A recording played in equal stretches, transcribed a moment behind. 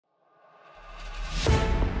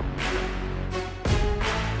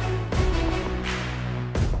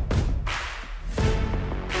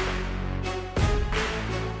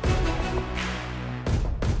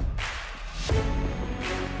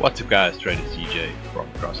What's up guys, Trader CJ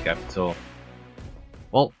from Cross Capital.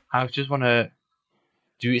 Well, I just want to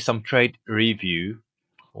do some trade review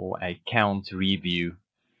or account review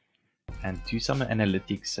and do some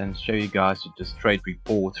analytics and show you guys this trade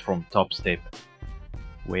report from Topstep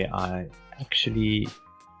where I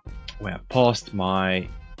passed my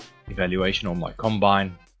evaluation on my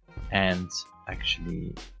combine and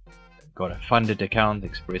actually got a funded account,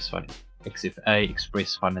 XFA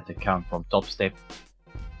express funded account from Topstep,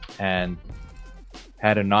 and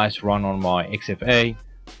had a nice run on my XFA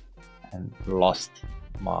and lost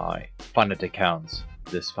my funded accounts,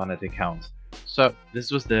 So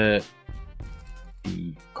this was the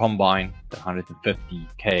combine, the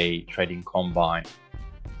 150k trading combine.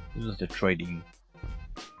 This was the trading,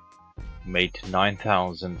 made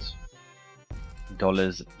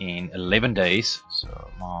 $9,000 in 11 days. So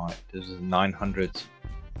this is 900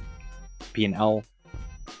 P&L,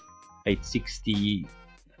 860,000,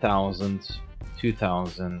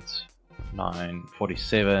 2,000,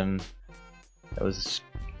 947. That was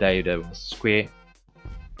a day that was square.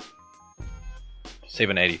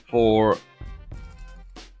 784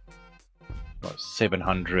 was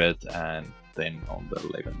 700, and then on the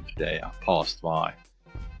 11th day I passed my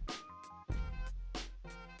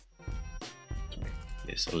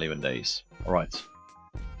 11 days. Alright,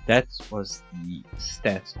 that was the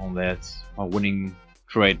stats on that. My winning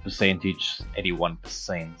trade percentage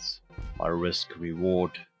 81%. My risk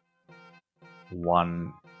reward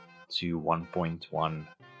 1 to 1.1,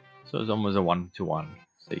 so it's almost a 1 to 1.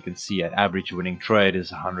 So you can see an average winning trade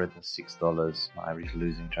is $106, my average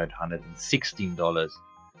losing trade $116.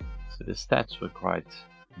 So the stats were quite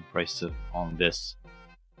impressive on this.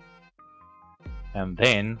 And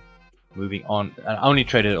then moving on, I only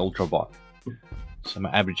traded ultra buy, so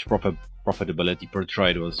my average profitability per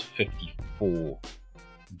trade was $54.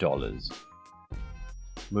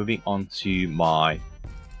 Moving on to my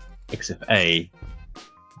XFA,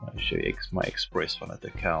 I'll show you my express funded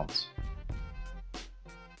account.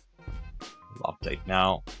 I'll update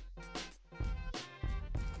now.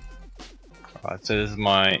 Alright, so this is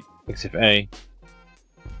my XFA.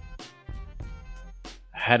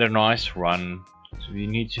 Had a nice run. So you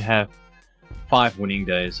need to have 5 winning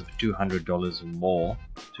days of $200 or more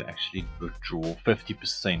to actually withdraw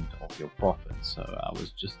 50% of your profit. So I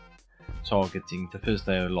was just targeting the first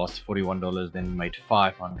day I lost $41, then made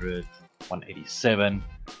 500, 187,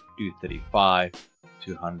 235,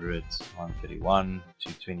 200, 131,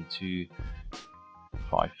 222,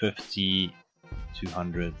 550,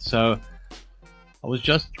 200. So I was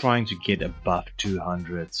just trying to get above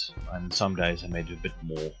 200, and some days I made a bit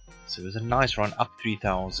more. So it was a nice run up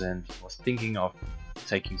 3,000. I was thinking of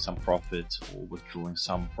taking some profit or withdrawing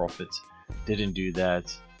some profit. Didn't do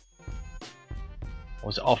that. I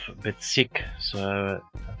was off a bit sick, so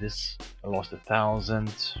I lost 1,000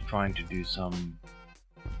 trying to do something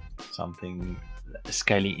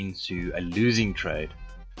scaling into a losing trade,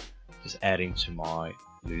 just adding to my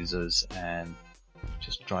losers and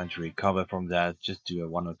just trying to recover from that. Just do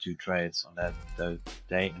 1 or 2 trades on that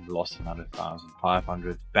day and lost another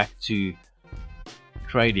 1,500. Back to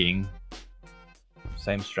trading,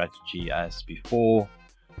 same strategy as before.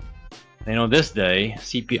 Then on this day,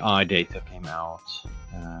 CPI data came out.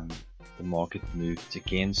 The market moved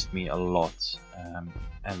against me a lot, and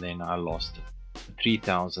then I lost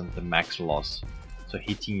 3,000, the max loss. So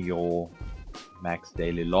hitting your max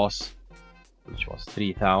daily loss, which was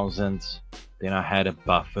 3,000. Then I had a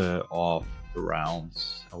buffer of around,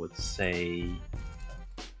 I would say,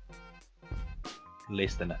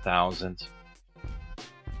 less than 1,000.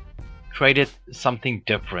 Traded something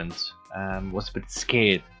different. Was a bit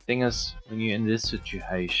scared. Thing is, when you're in this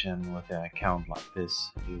situation with an account like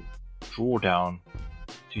this, you draw down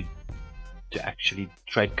to actually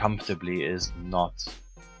trade comfortably is not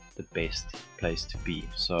the best place to be.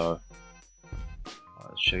 So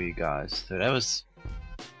I'll show you guys. So that was,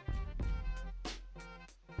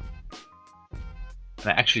 and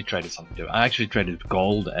I actually traded something different. I actually traded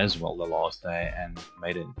gold as well the last day and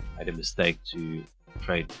made a mistake to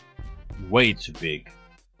trade way too big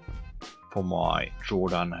for my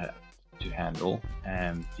drawdown to handle,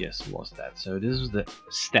 and yes, lost that. So this is the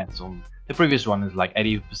stats on the previous one. Is like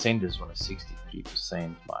 80%, this one is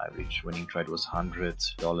 63%. My average winning trade was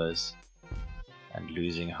 $100 and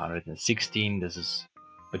losing 116. This is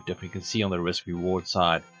a bit different. You can see on the risk reward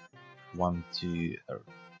side,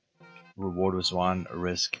 reward was 1,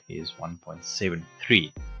 risk is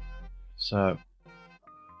 1.73. So,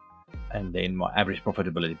 and then my average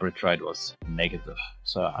profitability per trade was negative.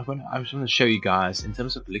 So I just want to show you guys in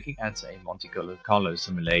terms of looking at a Monte Carlo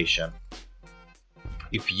simulation.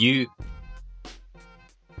 If you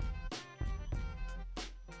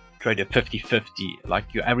trade a 50-50,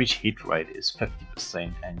 like your average hit rate is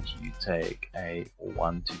 50% and you take a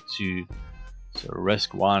 1 to 2, so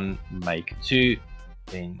risk 1, make 2,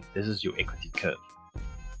 then this is your equity curve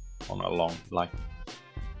on a long, like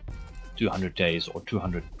 200 days or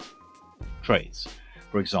 200 trades.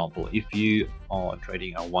 For example, if you are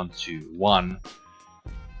trading a 1 to 1,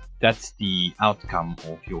 that's the outcome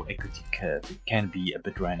of your equity curve. It can be a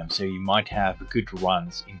bit random, so you might have good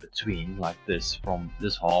runs in between, like this, from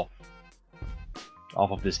this half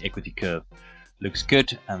of this equity curve looks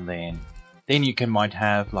good, and then you might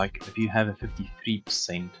have, like, if you have a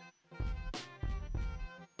 53%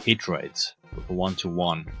 hit rates with a 1 to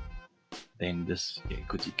 1, then this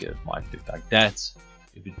equity curve might look like that.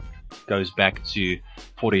 If it goes back to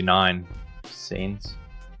 49%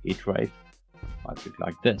 hit rate, might look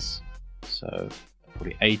like this. So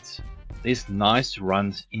 48, there's nice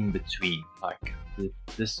runs in between, like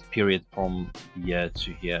this period from here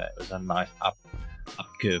to here was a nice up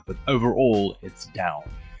curve, but overall it's down.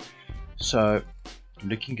 So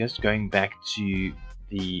looking, just going back to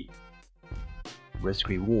the risk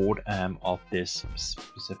reward of this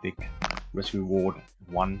specific risk reward,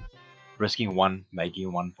 risking 1,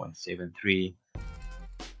 making 1.73.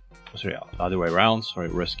 Sorry, the other way around. Sorry,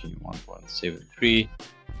 risking 1.73,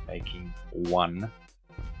 making 1.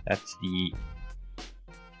 That's the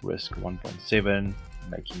risk 1.7,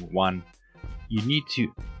 making 1. You need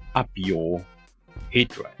to up your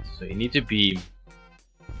hit rate, so you need to be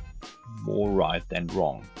more right than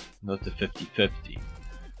wrong, not the 50-50.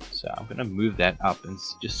 So I'm gonna move that up and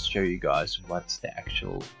just show you guys what's the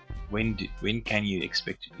actual, when can you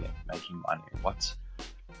expect to be making money.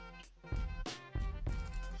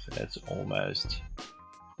 So that's almost,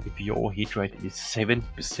 if your hit rate is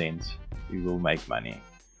 7%, you will make money.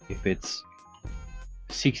 If it's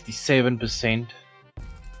 67%,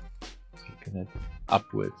 looking at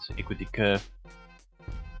upwards equity curve,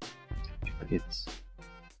 if it's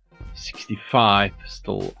 65,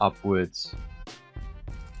 still upwards.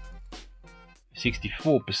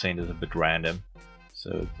 64% is a bit random,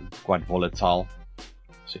 so it's quite volatile.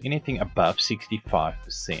 So anything above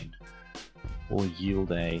 65% will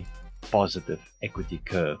yield a positive equity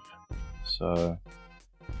curve. So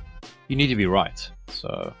you need to be right.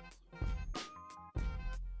 So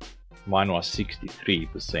mine was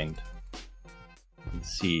 63%. You can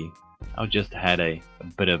see I just had a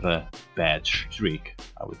bit of a bad streak,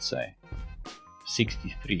 I would say.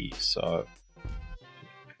 63. So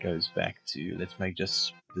it goes back to, let's make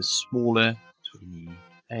just the smaller,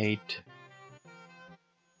 28.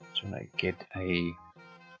 Trying to get a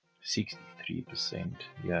 63%.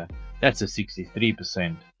 Yeah, that's a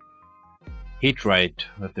 63% hit rate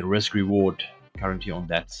with the risk reward currently on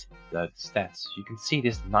that stats. You can see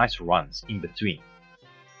there's nice runs in between,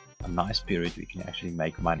 a nice period we can actually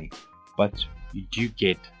make money, but you do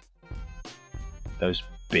get those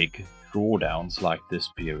big drawdowns like this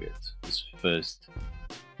period, this first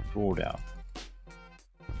drawdown.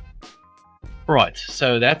 Right,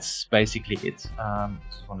 so that's basically it.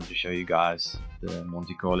 Just wanted to show you guys the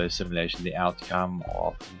Monte Carlo simulation, the outcome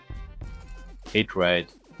of hit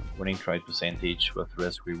rate, winning trade percentage with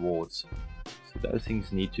risk rewards. So those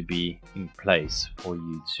things need to be in place for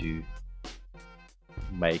you to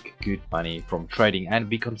make good money from trading and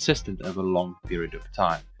be consistent over a long period of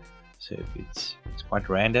time. So if it's quite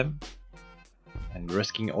random and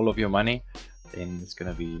risking all of your money, then it's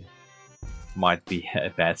gonna be, might be a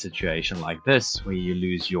bad situation like this where you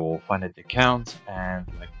lose your funded account and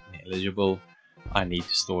like ineligible. I need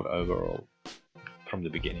to start overall from the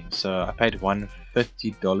beginning. So I paid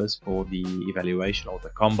 $150 for the evaluation of the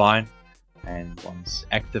combine, and once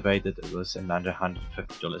activated it was another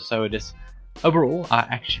 $150. So it is overall,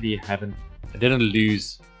 I didn't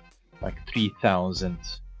lose like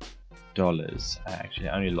 $3,000. I actually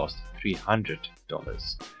only lost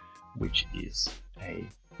 $300, which is a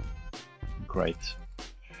great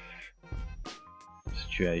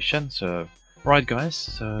situation. So right guys,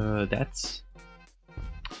 so that's,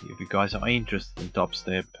 if you guys are interested in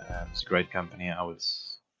Topstep, it's a great company. I would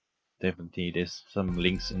definitely, there's some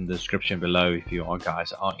links in the description below if you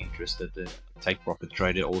guys are interested. Take Profit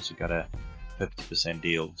Trader also got a 50%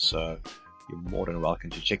 deal, so you're more than welcome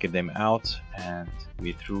to check them out. And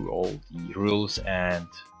we through all the rules and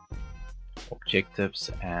objectives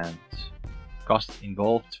and cost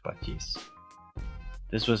involved, but yes,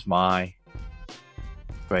 this was my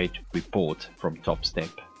trade report from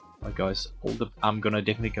Topstep. Right guys, I'm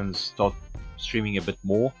definitely start streaming a bit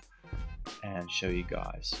more and show you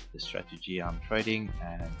guys the strategy I'm trading,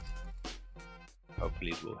 and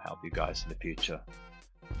hopefully it will help you guys in the future.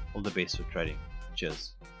 All the best for trading.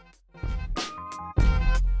 Cheers.